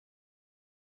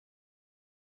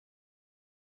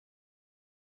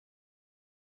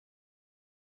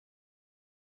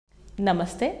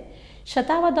Namaste.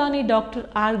 Shatavadhani Dr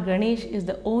R. Ganesh is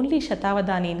the only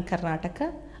Shatavadhani in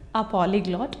Karnataka, a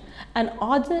polyglot, an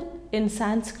author in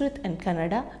Sanskrit and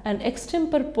Kannada, an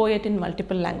extempore poet in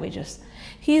multiple languages.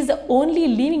 He is the only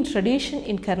living tradition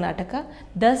in Karnataka,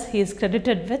 thus he is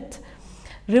credited with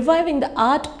reviving the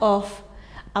art of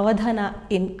Avadhana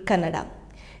in Kannada.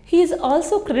 He is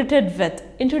also credited with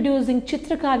introducing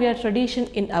Chitrakavya tradition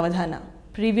in Avadhana,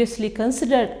 previously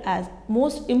considered as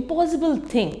most impossible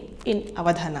thing in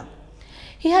Avadhana.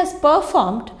 He has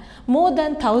performed more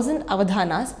than 1000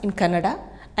 Avadhanas in Kannada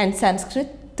and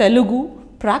Sanskrit, Telugu,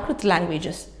 Prakrit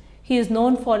languages. He is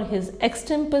known for his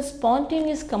extempore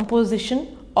spontaneous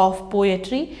composition of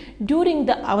poetry during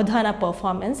the Avadhana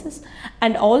performances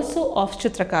and also of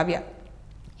Chitrakavya.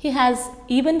 He has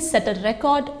even set a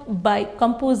record by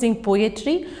composing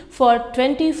poetry for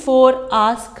 24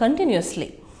 hours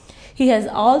continuously. He has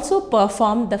also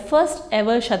performed the first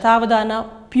ever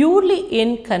Shatavadhana purely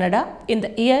in Kannada in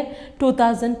the year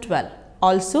 2012.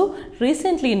 Also,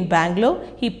 recently in Bangalore,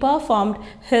 he performed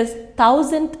his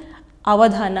 1000th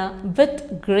Avadhana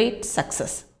with great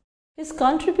success. His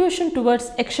contribution towards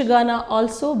Yakshagana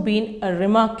also been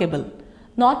remarkable,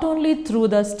 not only through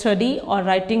the study or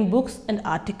writing books and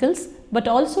articles, but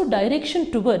also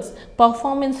direction towards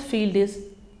performance field is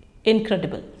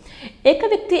incredible.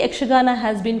 Vyakti Yakshagana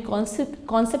has been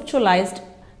conceptualized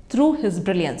through his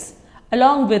brilliance.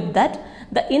 Along with that,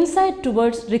 the insight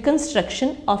towards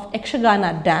reconstruction of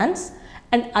Yakshagana dance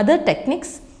and other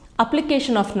techniques,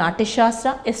 application of Natya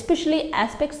Shastra, especially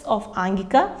aspects of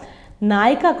Angika,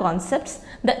 Nayika concepts,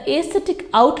 the aesthetic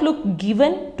outlook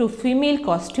given to female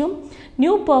costume,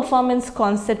 new performance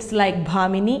concepts like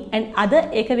Bhamini and other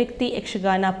Vyakti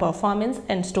Yakshagana performance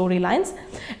and storylines,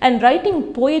 and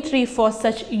writing poetry for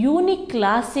such unique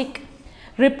classic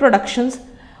reproductions,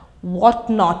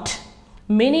 whatnot.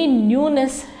 Many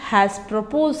newness has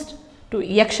proposed to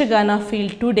Yakshagana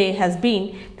field today has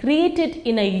been created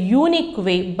in a unique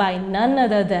way by none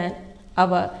other than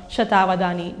our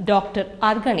Shatavadhani Dr.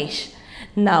 R. Ganesh.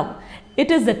 Now, it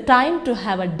is the time to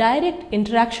have a direct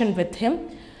interaction with him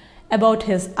about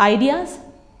his ideas,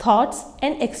 thoughts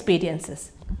and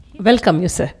experiences. Welcome you,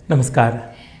 sir.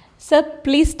 Namaskar. Sir,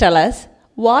 please tell us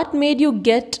what made you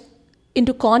get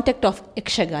into contact of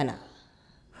Yakshagana?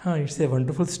 It's a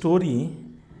wonderful story.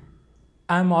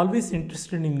 I am always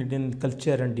interested in Indian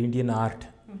culture and Indian art,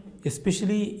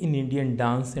 especially in Indian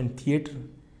dance and theatre.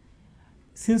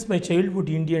 Since my childhood,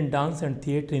 Indian dance and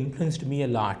theatre influenced me a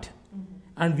lot.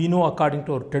 And we know, according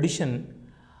to our tradition,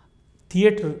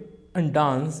 theatre and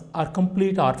dance are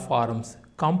complete art forms,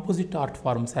 composite art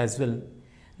forms as well.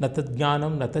 Natat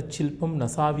jnanam, natat chilpam,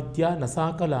 nasa vidya,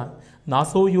 nasa kala,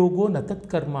 naso yogo, natat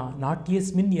karma,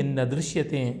 natyasmin yen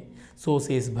nadrishyate. So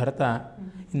says Bharata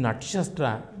in Natya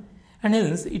Shastra. And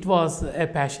hence it was a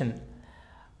passion.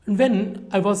 And when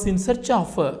I was in search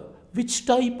of which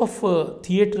type of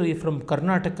theatre from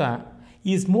Karnataka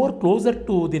is more closer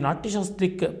to the Natya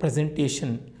Shastric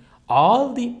presentation,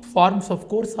 all the forms of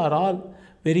course are all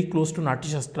very close to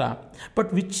Natya Shastra,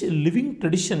 but which living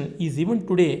tradition is even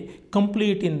today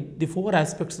complete in the four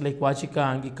aspects like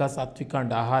Vachika, Angika, Sattvika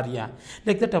and Aharya.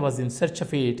 Like that I was in search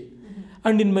of it.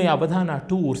 And in my Avadhana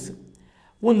tours,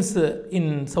 once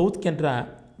in South Canara,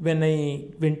 when I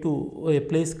went to a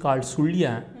place called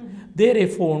Sulya, there I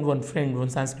found one friend, one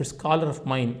Sanskrit scholar of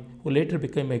mine, who later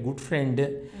became my good friend,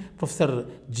 Professor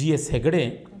G.S.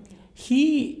 Hegde.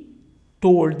 He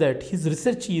told that his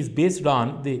research is based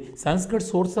on the Sanskrit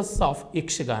sources of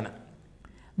Yakshagana.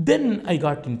 Then I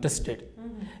got interested.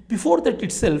 Before that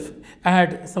itself, I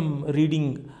had some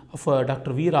reading of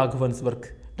Dr. V. Raghavan's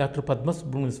work, Dr. Padma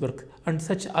Subramanian's work, and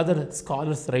such other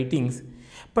scholars' writings.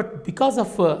 But because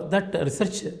of that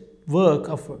research work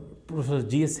of Professor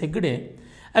G.S. Hegde,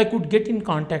 I could get in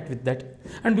contact with that.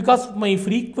 And because of my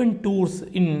frequent tours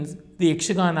in the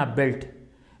Yakshagana belt,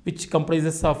 which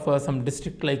comprises of some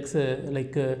districts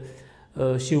like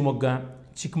Shivamogga,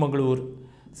 Chikmagalur,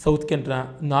 South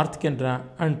Canara, North Canara,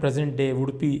 and present day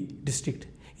Udupi district.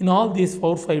 In all these 4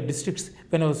 or 5 districts,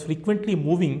 when I was frequently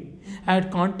moving, I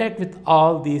had contact with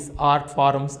all these art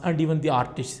forms and even the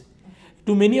artists.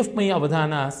 To many of my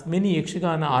Avadhanas, many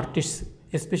Yakshagana artists,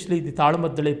 especially the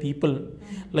Talamaddale people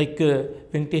like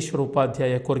Venkateshwara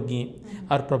Upadhyaya Korgi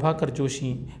or Prabhakar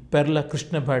Joshi, Perla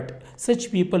Krishna Bhatt,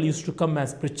 such people used to come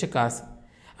as Prichakas.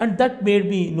 And that made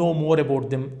me know more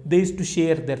about them. They used to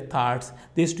share their thoughts,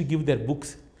 they used to give their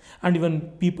books. And even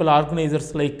people,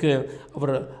 organizers like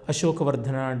our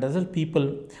Ashokavardhana and other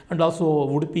people, and also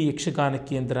Udupi Yakshagana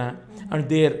Kendra, and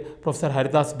there Professor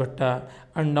Haridas Bhatta,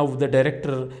 and now the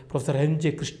director Professor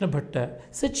N.J. Krishna Bhatta,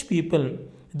 such people,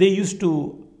 they used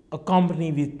to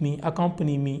accompany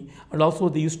me, and also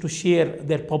they used to share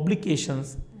their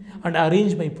publications and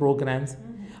arrange my programs.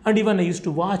 And even I used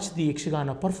to watch the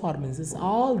Yakshagana performances.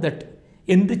 All that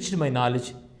enriched my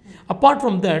knowledge. Apart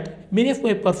from that, many of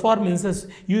my performances,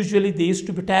 usually they used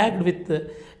to be tagged with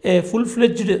a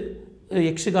full-fledged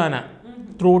Yakshagana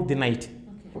throughout the night.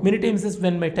 Many times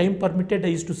when my time permitted, I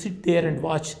used to sit there and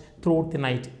watch throughout the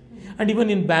night. And even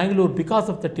in Bangalore, because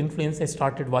of that influence, I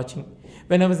started watching.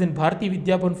 When I was in Bharati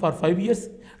Vidyabhan for 5 years,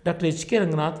 Dr. H.K.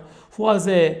 Ranganath, who was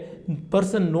a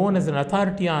person known as an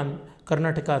authority on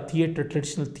Karnataka theatre,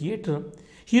 traditional theatre,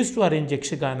 he used to arrange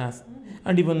Yakshaganas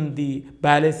and even the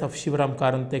ballets of Shivaram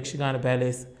Karanta, Yakshagana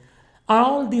ballets.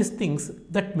 All these things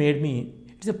that made me,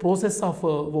 it's a process of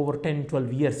over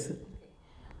 10-12 years.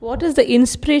 What is the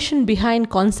inspiration behind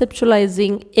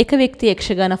conceptualizing Ekavyakti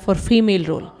Yakshagana for female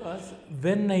role? Because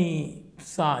when I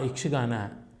saw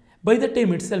Yakshagana, by the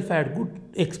time itself I had good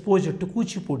exposure to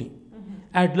Kuchipudi.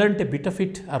 I had learnt a bit of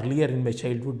it earlier in my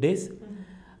childhood days.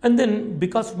 And then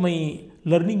because of my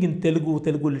learning in Telugu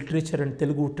literature and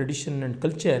Telugu tradition and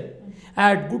culture, I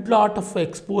had good lot of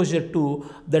exposure to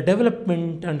the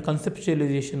development and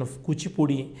conceptualization of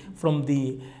Kuchipudi from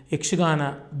the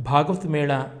Yakshagana, Bhagavat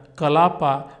Mela,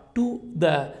 Kalapa to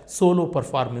the solo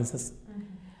performances.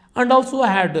 And also I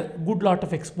had good lot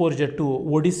of exposure to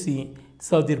Odissi,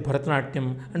 Sadir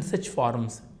Bharatanatyam and such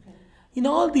forms. In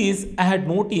all these, I had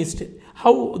noticed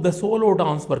how the solo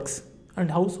dance works and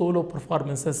how solo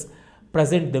performances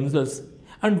present themselves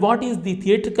and what is the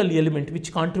theatrical element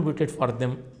which contributed for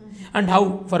them and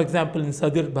how, for example, in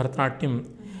Sadir Bharatanatyam,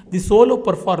 the solo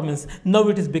performance, now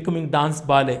it is becoming dance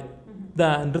ballet, the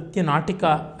Nritya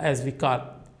Natika as we call.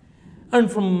 And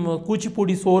from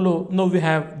Kuchipudi solo, now we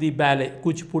have the ballet,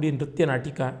 Kuchipudi Nritya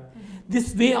Natika.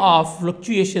 This way of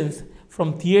fluctuations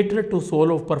from theatre to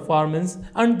solo performance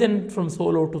and then from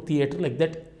solo to theatre like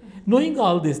that. Knowing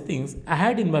all these things, I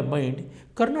had in my mind,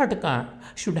 Karnataka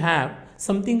should have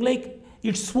something like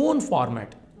its own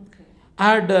format.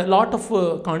 I had a lot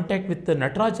of contact with the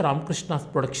Nataraj Ramakrishna's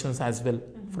productions as well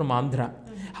from Andhra.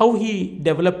 How he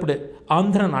developed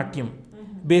Andhra Natyam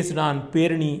based on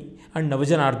Perani and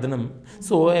Navajanardhanam.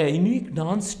 So a unique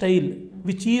dance style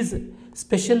which is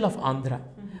special of Andhra.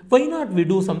 Why not we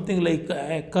do something like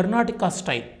a Karnataka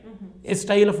style, a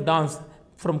style of dance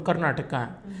from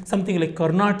Karnataka, something like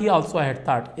Karnati also I had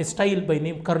thought, a style by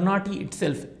name Karnati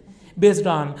itself, based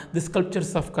on the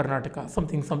sculptures of Karnataka,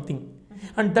 something.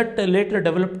 And that later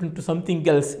developed into something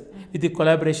else with the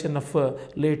collaboration of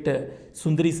late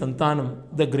Sundari Santanam,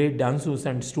 the great dancer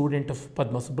and student of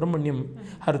Padma Subramaniam,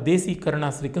 her Desi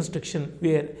Karana's reconstruction,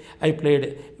 where I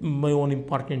played my own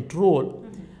important role.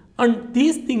 And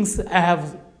these things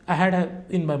I had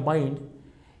in my mind.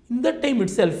 In that time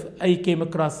itself, I came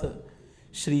across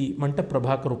Shri Manta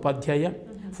Prabhakar Upadhyaya,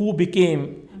 who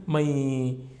became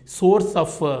my source of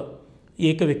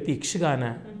Ekavyakti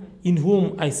Yakshagana, in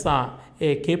whom I saw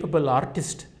a capable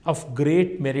artist of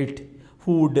great merit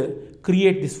who would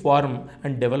create this form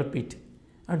and develop it.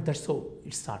 And that's how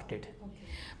it started.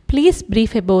 Please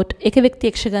brief about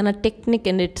Ekavyakti Yakshagana technique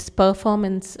and its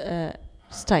performance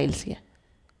styles here.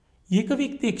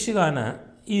 Ekavyakti Yakshagana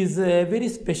is a very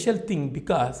special thing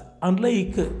because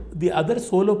unlike the other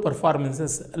solo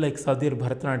performances like Sadir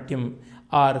Bharatanatyam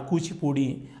or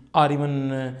Kuchipudi or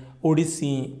even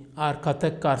Odissi or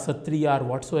Kathak or Satriya or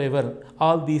whatsoever,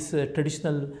 all these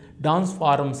traditional dance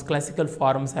forms, classical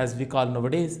forms as we call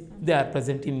nowadays, they are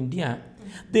present in India.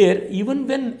 There, even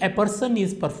when a person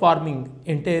is performing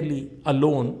entirely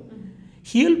alone,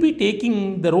 he will be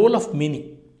taking the role of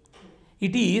many.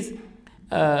 It is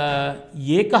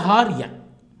Ekaharya.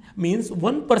 Means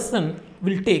one person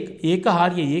will take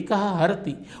Ekaharya, Ekaha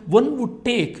Harati. One would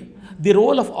take the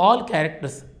role of all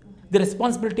characters, the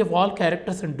responsibility of all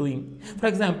characters and doing. For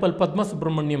example, Padma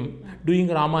Subramaniam doing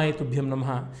Ramaya Tubhyam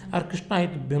Namaha or Krishnaya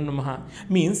Tubhyam Namaha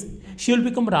means she will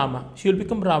become Rama, she will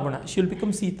become Ravana, she will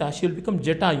become Sita, she will become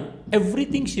Jatayu.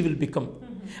 Everything she will become.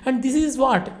 And this is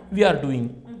what we are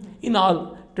doing in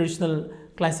all traditional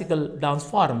classical dance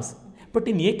forms. But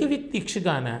in Ekavyakti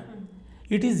Yakshagana,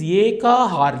 it is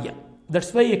Ekaharya.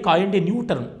 That's why I coined a new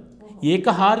term.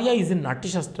 Ekaharya is in Natya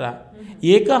Shastra.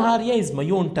 Ekaharya is my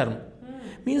own term.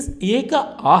 Means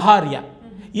Eka Aharya.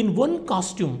 In one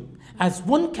costume, as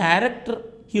one character,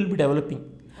 he will be developing.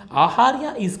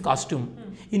 Aharya is costume.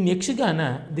 In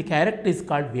Yakshagana, the character is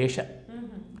called Vesha.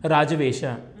 Raja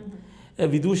Vesha,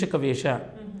 Vidushaka Vesha,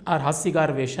 or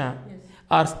Hasyagar Vesha,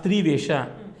 or Stri Vesha,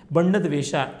 Bandad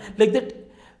Vesha. Like that,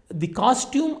 the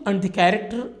costume and the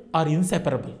character are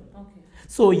inseparable.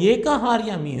 So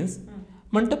Ekaharya means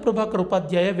Manta Prabhakar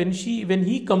Upadhyaya, when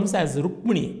he comes as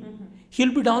Rukmini, he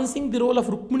will be dancing the role of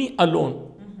Rukmini alone.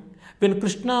 When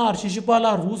Krishna or Shishupala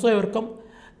or whosoever come,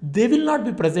 they will not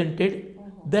be presented,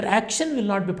 their action will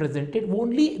not be presented,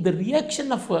 only the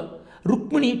reaction of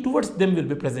Rukmini towards them will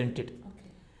be presented.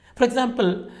 For example,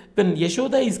 when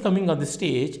Yashoda is coming on the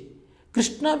stage,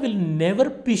 Krishna will never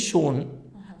be shown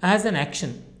as an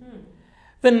action.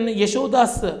 When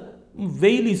Yashoda's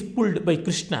veil is pulled by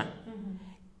Krishna,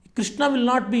 Krishna will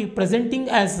not be presenting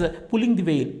as pulling the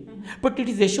veil, but it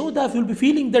is Yashoda who will be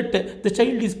feeling that the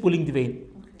child is pulling the veil.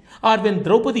 Or when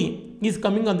Draupadi is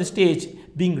coming on the stage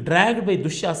being dragged by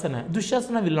Dushasana,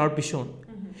 Dushasana will not be shown.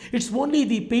 It's only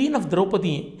the pain of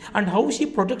Draupadi and how she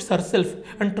protects herself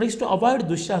and tries to avoid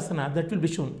Dushasana that will be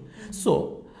shown.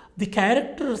 So, the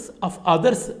characters of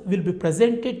others will be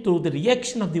presented through the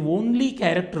reaction of the only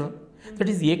character, that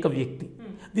is Ekavyakti.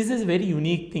 This is a very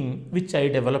unique thing which I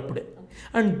developed.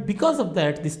 And because of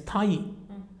that, this Sthai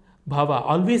Bhava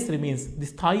always remains, the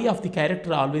Sthai of the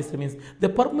character always remains. The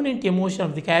permanent emotion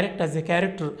of the character as a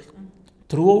character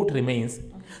throughout remains.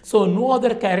 So no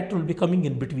other character will be coming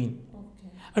in between.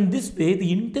 And this way,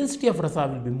 the intensity of rasa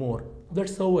will be more.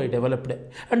 That's how I developed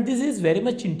it. And this is very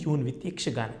much in tune with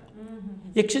Yakshagana.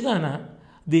 Yakshagana,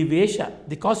 the Vesha,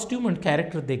 the costume and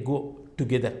character, they go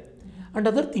together. And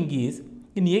other thing is,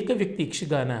 in Ekavyakti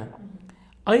Yakshagana,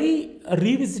 I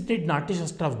revisited Natya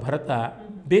Shastra of Bharata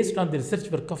based on the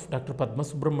research work of Dr. Padma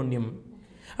Subramaniam.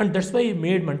 And that's why I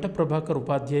made Manta Prabhakar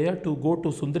Upadhyaya to go to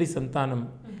Sundari Santanam,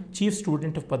 chief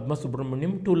student of Padma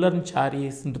Subramaniam, to learn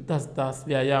charis, nritastas,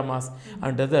 vyayamas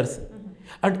and others,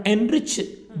 and enrich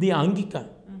the Angika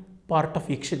part of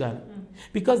Yakshagana.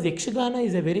 Because Yakshagana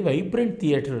is a very vibrant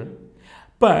theatre,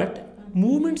 but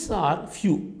movements are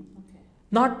few.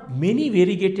 Not many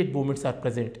variegated movements are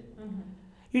present.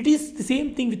 It is the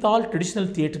same thing with all traditional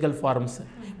theatrical forms,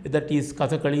 whether it is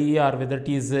Kathakali or whether it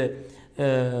is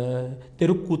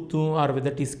Terukuttu or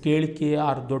whether it is Kelke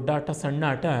or Doddata,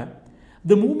 Sannata.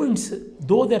 The movements,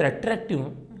 though they are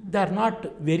attractive, they are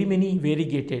not very many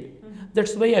variegated.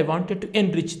 That's why I wanted to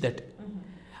enrich that.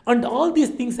 And all these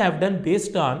things I have done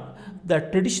based on the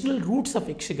traditional roots of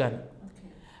Yakshagana.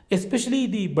 Especially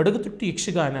the Badagatuttu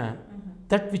Yakshagana,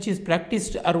 that which is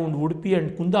practiced around Udupi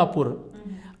and Kundapur,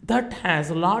 that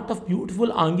has a lot of beautiful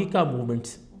Angika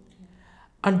movements.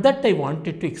 And that I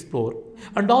wanted to explore.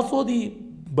 And also the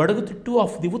Badagatuttu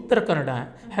of the Uttara Kannada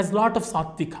has a lot of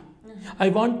Sattvika. I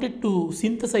wanted to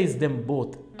synthesize them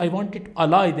both. I wanted to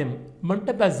alloy them.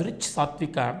 Mandap as rich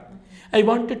Sattvika. I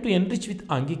wanted to enrich with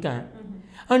Angika.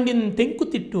 And in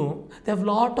Tenkutittu, they have a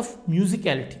lot of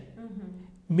musicality.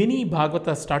 Many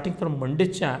Bhagavatas, starting from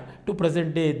Mandecha to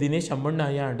present day Dinesh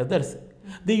Ammannaya and others,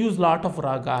 they use lot of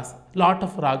ragas, lot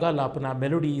of raga lapana,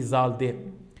 melody is all there.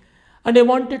 And I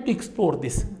wanted to explore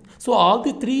this. So all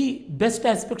the three best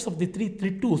aspects of the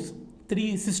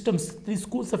three systems, three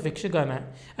schools of Yakshagana,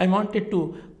 I wanted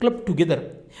to club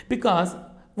together. Because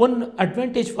one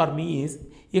advantage for me is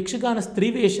Yakshagana's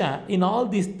Trivesha in all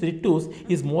these three tools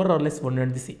is more or less one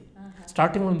and the same.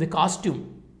 Starting from the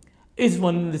costume is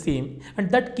one and the same. And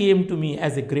that came to me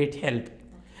as a great help.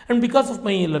 And because of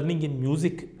my learning in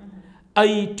music,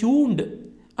 I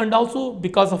tuned, and also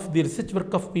because of the research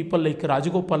work of people like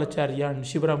Rajagopalacharya and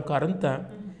Shivaram Karanta,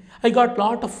 I got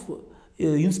lot of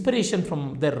inspiration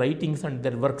from their writings and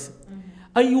their works.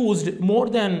 I used more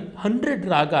than 100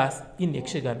 ragas in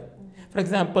Yakshagana. For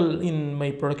example, in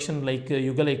my production like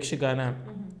Yugala Yakshagana,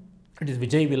 it is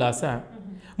Vijay Vilasa,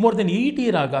 more than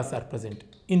 80 ragas are present.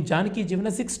 In Janaki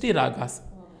Jivana, 60 ragas.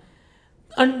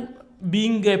 And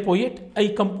being a poet, I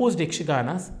composed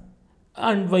Yakshaganas.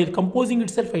 And while composing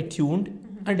itself, I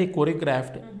tuned and I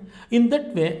choreographed. In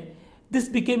that way, this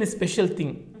became a special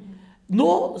thing.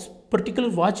 No particular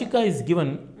vachika is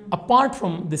given apart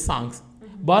from the songs,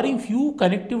 barring few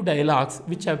connective dialogues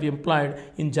which have been employed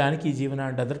in Janaki Jivana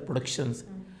and other productions.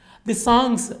 The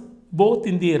songs, both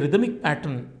in the rhythmic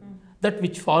pattern, that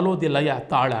which follow the laya,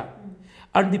 tala,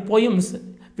 and the poems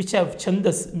which have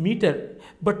chandas, meter,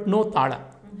 but no tala,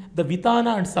 the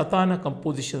vitana and satana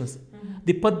compositions,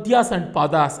 the padyas and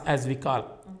padas as we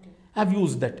call. I've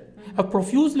used that. I've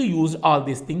profusely used all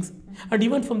these things, and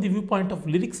even from the viewpoint of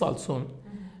lyrics also,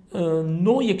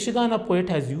 no Yakshagana poet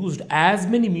has used as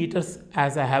many meters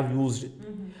as I have used.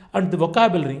 And the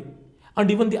vocabulary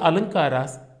and even the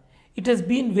alankaras, it has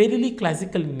been very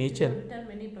classical in nature. There are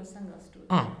many prasangas too.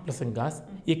 Prasangas,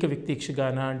 Ekavyakti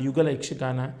Yakshagana and Yugala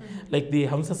Yakshagana, like the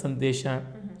Hamsa Sandesha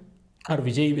or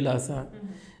Vijay Vilasa,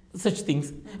 such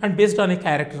things, and based on a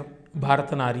character.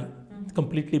 Bharata Nari,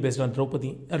 completely based on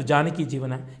Draupadi, or Janaki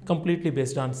Jivana, completely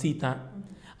based on Sita,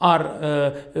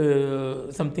 or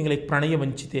something like Pranaya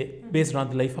Vanchite, based on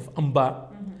the life of Amba,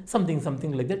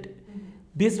 something like that.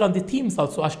 based on the themes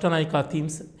also, Ashtanayika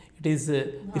themes. It is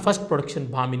the first production,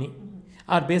 Bhamini,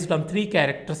 are based on 3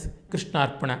 characters, Krishna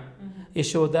Arpana,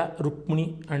 Yashoda,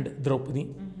 Rukmini and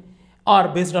Draupadi, or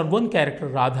based on 1 character,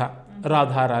 Radha,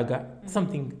 Radha Raga,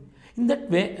 something. In that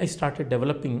way, I started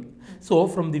developing. So,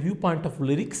 from the viewpoint of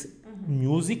lyrics,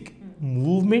 music,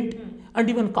 movement, and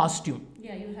even costume.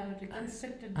 Yeah, you have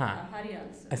reconstructed Hari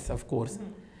also. Yes, of course.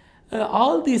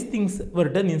 All these things were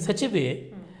done in such a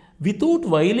way without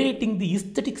violating the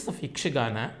aesthetics of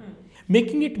Yakshagana,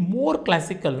 making it more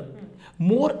classical,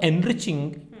 more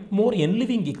enriching, more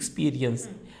enliving experience.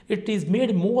 It is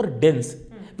made more dense.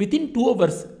 Within 2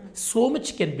 hours, so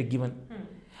much can be given.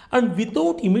 And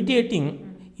without imitating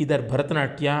either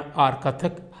Bharatanatyam or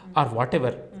Kathak or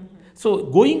whatever. So,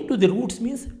 going to the roots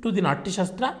means to the Natya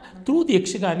Shastra through the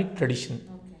Yakshaganic tradition,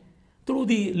 through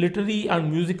the literary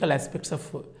and musical aspects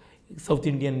of South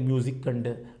Indian music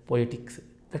and poetics.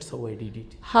 That's how I did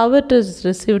it. How it is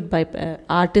received by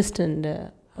artists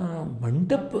and...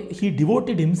 Mandap, he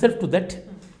devoted himself to that,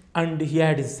 and he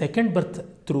had his second birth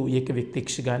through Vyakti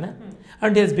Yakshagana,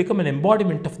 and he has become an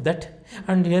embodiment of that,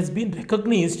 and he has been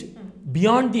recognized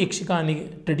beyond the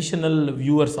Yakshagani traditional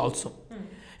viewers also.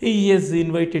 He has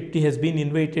been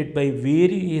invited by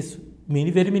very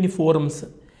many forums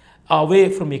away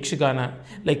from Yakshagana,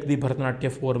 like the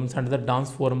Bharatanatyam forums and the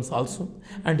dance forums also,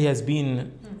 and he has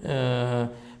been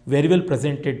very well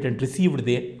presented and received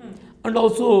there. And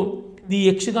also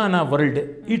the Yakshagana world,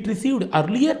 it received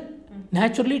earlier,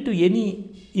 naturally to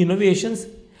any innovations,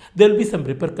 there will be some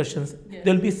repercussions,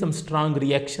 there will be some strong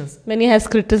reactions. Many has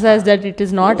criticized that it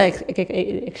is not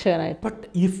Yakshagana. But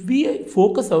if we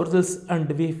focus ourselves and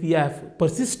if we have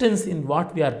persistence in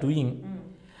what we are doing,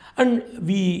 and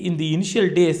we in the initial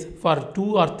days for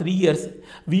 2 or 3 years,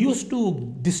 we used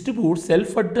to distribute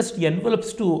self-addressed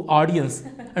envelopes to audience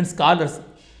and scholars.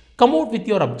 Come out with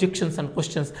your objections and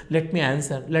questions, let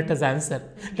us answer,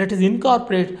 let us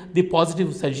incorporate the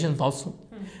positive suggestions also.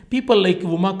 People like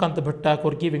Umakanta Bhatta,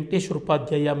 Korki Venkateshwar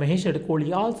Upadhyaya, Mahesh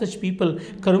Adkoli, all such people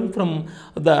coming from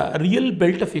the real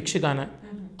belt of Yakshagana,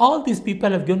 all these people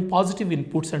have given positive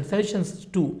inputs and suggestions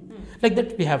too. Like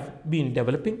that we have been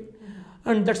developing,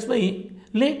 and that's why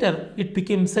later it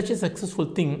became such a successful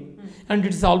thing, and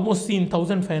it's almost seen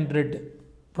 1500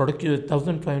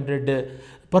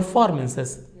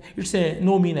 performances. It's a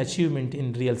no mean achievement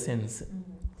in real sense.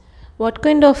 What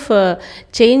kind of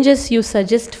changes you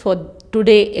suggest for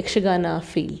today Yakshagana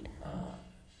field?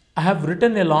 I have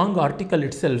written a long article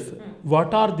itself.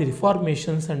 What are the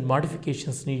reformations and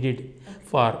modifications needed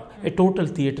for a total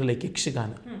theatre like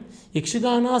Yakshagana?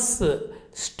 Yakshagana's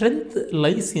strength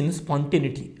lies in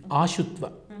spontaneity,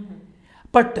 ashutva.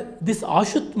 But this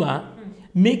ashutva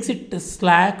makes it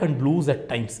slack and loose at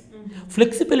times.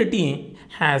 Flexibility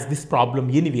has this problem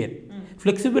anywhere.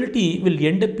 Flexibility will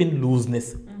end up in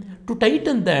looseness. To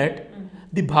tighten that,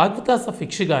 the Bhagavatas of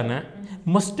Yakshagana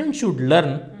must and should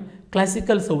learn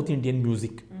classical South Indian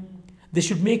music. They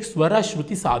should make Swara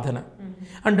Shruti Sadhana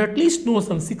and at least know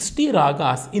some 60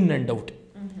 ragas in and out.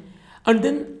 And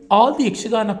then all the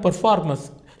Yakshagana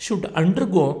performers should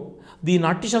undergo the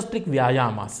Natyashastric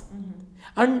Vyayamas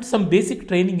and some basic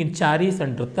training in Charis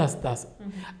and Nrityastas.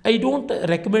 I don't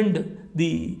recommend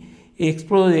the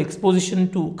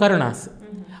exposition to Karanas.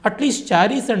 At least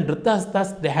Charis and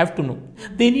Nrityastas they have to know.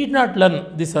 They need not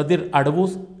learn this other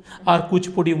Adavos or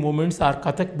Kuchipudi movements or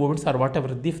Kathak movements or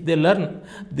whatever. If they learn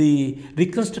the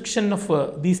reconstruction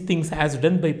of these things as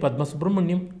done by Padma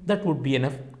Subramaniam, that would be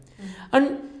enough.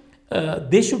 And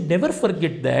they should never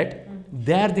forget that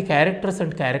they are the characters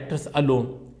and characters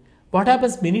alone. What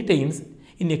happens many times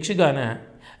in Yakshagana,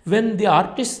 when the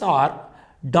artists are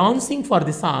dancing for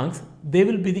the songs, they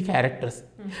will be the characters.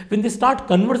 When they start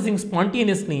conversing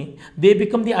spontaneously, they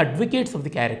become the advocates of the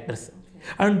characters.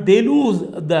 And they lose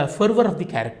the fervor of the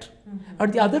character.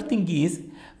 And the other thing is,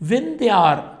 when they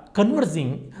are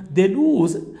conversing, they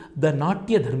lose the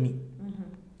Natya Dharmi,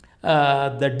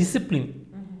 the discipline.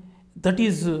 That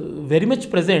is very much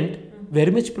present,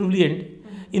 very much prevalent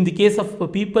in the case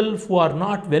of people who are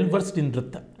not well versed in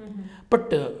Nritya.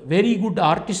 But very good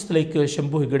artists like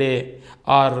Shambhu Hegde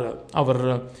or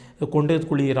our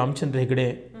Kondadkuli Ramchandra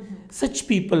Hegde, such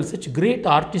people, such great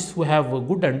artists who have a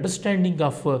good understanding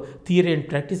of theory and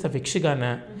practice of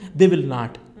Yakshagana, they will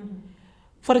not.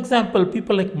 For example,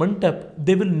 people like Mantap,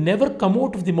 they will never come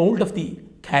out of the mold of the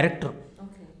character.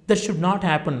 That should not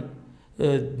happen.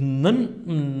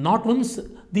 Not once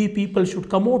the people should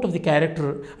come out of the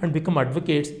character and become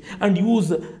advocates and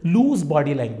use loose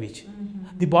body language.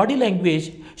 The body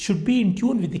language should be in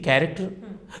tune with the character.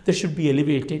 They should be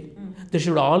elevated. They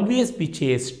should always be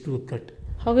chaste to cut.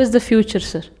 How is the future,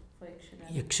 sir?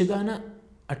 Yakshagana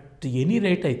At any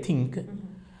rate, I think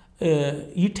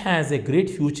it has a great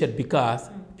future because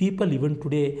people even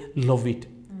today love it.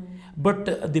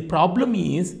 But the problem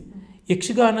is,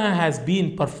 Yakshagana has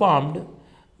been performed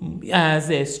as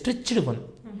a stretched one.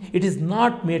 It is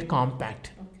not made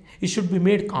compact. It should be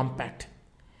made compact.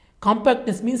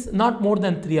 Compactness means not more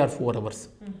than 3 or 4 hours.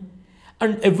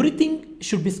 And everything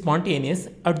should be spontaneous.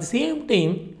 At the same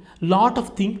time, lot of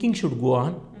thinking should go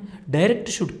on.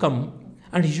 Director should come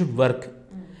and he should work.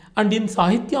 And in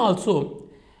Sahitya also,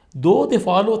 though they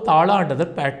follow Tala and other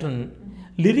pattern,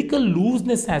 lyrical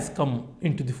looseness has come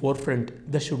into the forefront.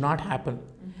 That should not happen.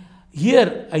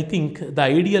 Here, I think the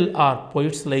ideal are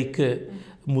poets like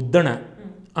Muddana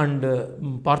and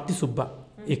Parthisubba,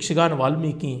 Yakshagana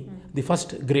Valmiki, the first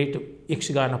great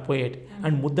Yakshagana poet,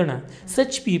 and Muddana.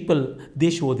 Such people, they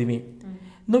show the way.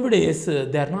 Nowadays,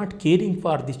 they are not caring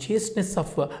for the chasteness of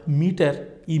meter,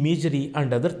 imagery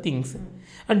and other things.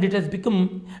 And it has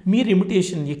become mere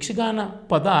imitation. Yakshagana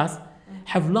padas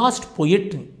have lost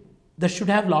poetry. They should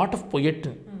have lot of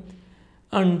poetry.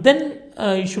 And then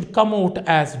it should come out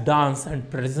as dance and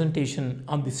presentation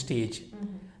on the stage.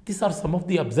 These are some of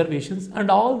the observations, and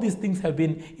all these things have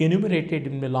been enumerated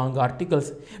in the long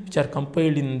articles which are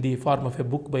compiled in the form of a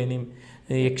book by name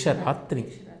Yakshagana.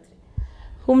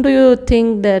 Whom do you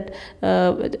think that,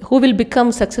 who will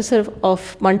become successor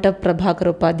of Mantap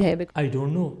Prabhakar Upadhyay? I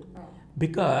don't know,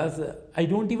 because I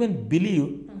don't even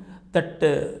believe that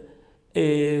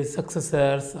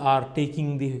successors are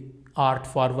taking the art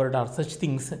forward or such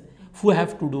things. Who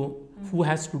has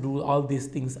to do all these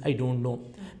things, I don't know.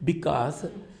 Because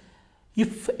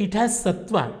if it has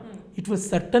sattva, it will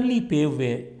certainly pave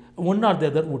way. One or the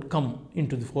other would come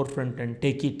into the forefront and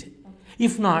take it.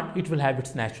 If not, it will have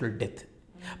its natural death.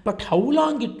 But how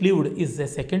long it lived is a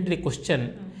secondary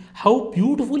question. How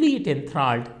beautifully it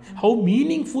enthralled, how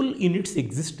meaningful in its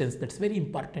existence, that's very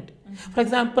important. For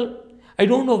example, I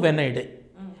don't know when I die.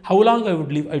 How long I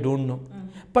would live, I don't know.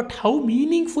 But how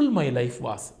meaningful my life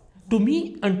was to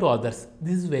me and to others,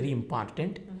 this is very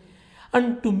important.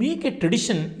 And to make a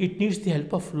tradition, it needs the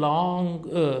help of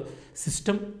long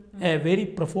system, a very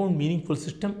profound, meaningful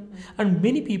system. And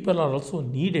many people are also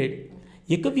needed.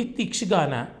 Vyakti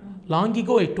Yakshagana, long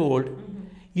ago I told,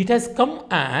 it has come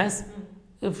as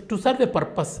to serve a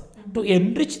purpose, to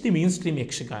enrich the mainstream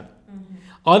Yakshagana.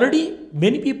 Already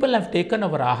many people have taken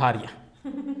our aharya.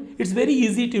 It's very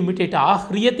easy to imitate.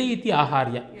 Ahriyate iti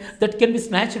aharya. Yes. That can be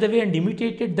snatched away and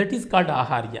imitated. That is called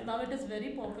aharya. Now it is very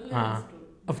popular.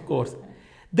 Of course.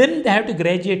 Then they have to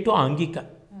graduate to Angika.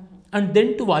 And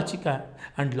then to Vachika.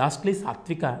 And lastly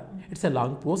Sattvika. It's a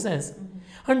long process.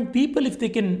 And people, if they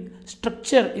can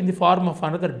structure in the form of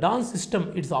another dance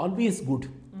system, it's always good.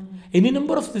 Any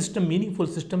number of meaningful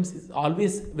systems is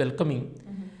always welcoming.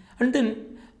 And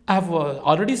then I have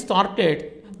already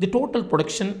started the total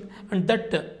production, and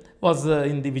that was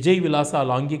in the Vijay Vilasa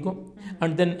long ago,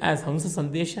 and then as Hamsa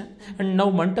Sandesha, and now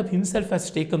Mantap himself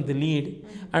has taken the lead,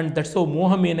 and that's how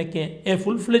Moha Menake, a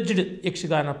full-fledged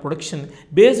Yakshagana production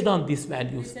based on these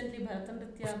values. Recently, Bharatan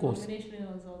Natya of course. Combination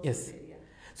was also Yes. there, yeah.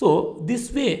 So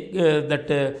this way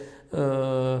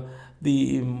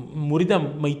the Murida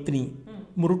Maitri,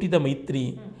 Murutida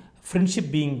Maitri,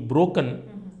 friendship being broken,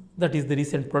 that is the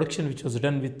recent production which was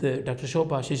done with Dr.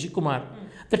 Shobha Shashikumar,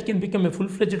 that can become a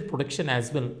full-fledged production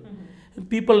as well.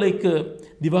 People like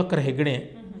Divakar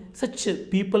Hegde, such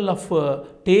people of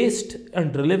taste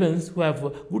and relevance who have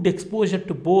good exposure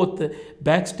to both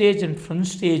backstage and front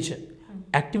stage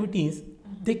activities,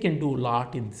 they can do a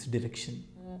lot in this direction.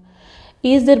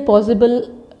 Is there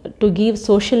possible to give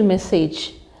social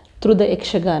message through the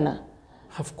Yakshagana?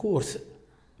 Of course,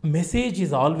 message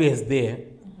is always there,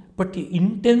 but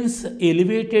intense,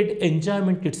 elevated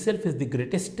enjoyment itself is the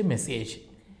greatest message.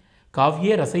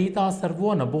 Kavye rasayita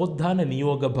sarvo nabodhana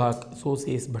niyoga bhak, so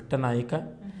says Bhattanayaka.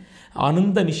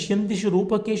 Ananda nishyandishu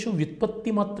rupakeshu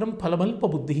vyutpatti matram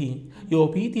phalamalpa buddhi,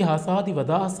 yopiti hasadi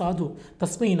vadaha sadhu,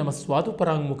 tasmai namaswadu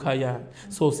parang mukhaya,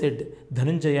 so said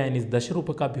Dhananjaya in his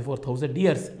Dasharupaka before 1000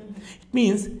 years. It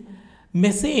means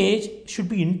message should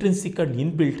be intrinsic and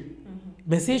inbuilt.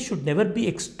 Message should never be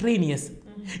extraneous.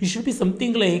 It should be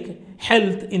something like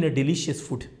health in a delicious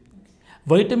food.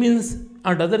 Vitamins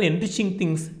and other enriching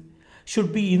things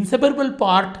should be inseparable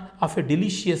part of a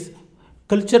delicious,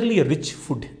 culturally rich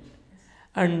food.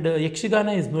 And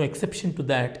Yakshagana is no exception to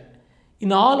that.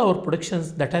 In all our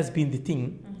productions, that has been the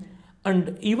thing.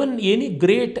 And even any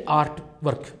great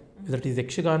artwork, whether it is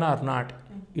Yakshagana or not,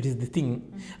 it is the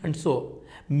thing. And so,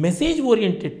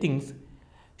 message-oriented things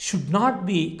should not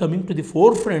be coming to the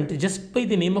forefront just by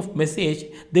the name of message.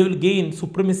 They will gain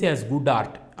supremacy as good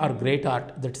art or great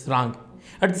art. That's wrong.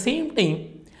 At the same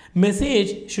time,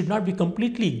 Message should not be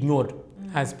completely ignored.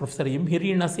 As Professor M.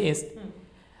 Hirina says,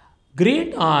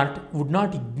 great art would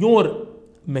not ignore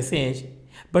message,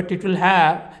 but it will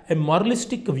have a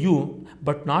moralistic view,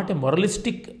 but not a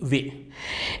moralistic way.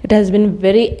 It has been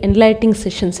very enlightening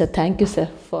session, sir. Thank you, sir,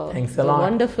 for Thanks a the lot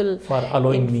wonderful for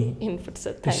allowing me input,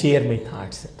 sir. to share my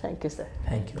thoughts. Thank you, sir.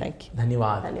 Thank you. Thank you.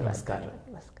 Dhanyawad. Dhanyawad. Namaskar.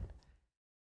 Namaskar.